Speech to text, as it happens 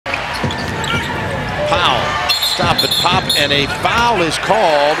stop and pop, and a foul is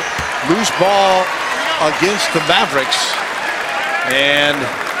called. Loose ball against the Mavericks. And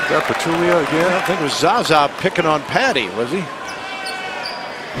that Pachulia again? I think it was Zaza picking on Patty, was he?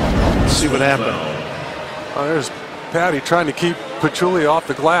 Let's see what happened. Oh, there's Patty trying to keep Pachulia off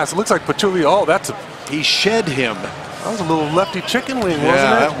the glass. It looks like Pachulia, oh, that's a... He shed him. That was a little lefty chicken wing, wasn't it?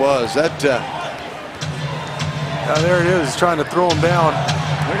 Yeah, that was. There it is, trying to throw him down.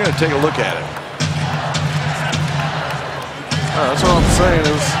 We're going to take a look at it. That's what I'm saying.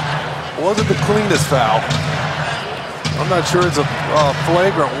 It wasn't the cleanest foul. I'm not sure it's a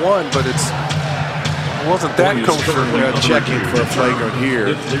flagrant one, but it wasn't that kosher. We're checking for a flagrant here.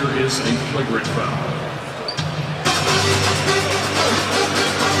 If there is a flagrant foul.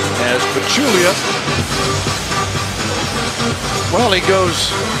 As Pachulia, well, he goes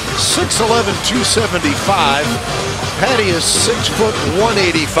 6'11", 275. Patty is 6 foot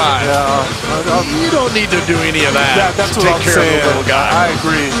 185. Yeah, you don't need to do any of that. That's what I'm saying. Take care of the little guy. I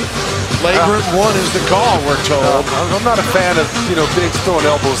agree. Flagrant one is the call, we're told. I'm not a fan of bigs throwing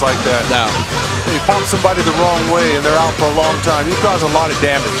elbows like that. No. They pump somebody the wrong way and they're out for a long time. You cause a lot of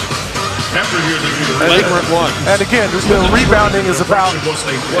damage. Flagrant one. And again, rebounding is about,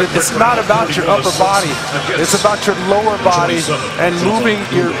 it's not about your upper body. It's about your lower body and moving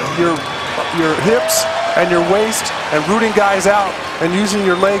your hips and your waist and rooting guys out and using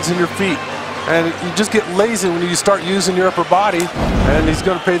your legs and your feet. And you just get lazy when you start using your upper body, and he's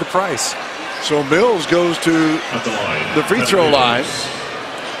going to pay the price. So Mills goes to the free throw line,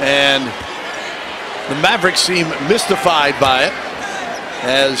 and the Mavericks seem mystified by it,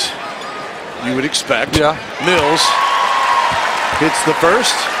 as you would expect. Yeah. Mills hits the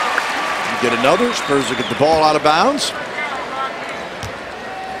first. You get another. Spurs will get the ball out of bounds.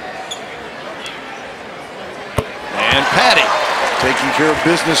 And Patty taking care of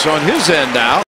business on his end now.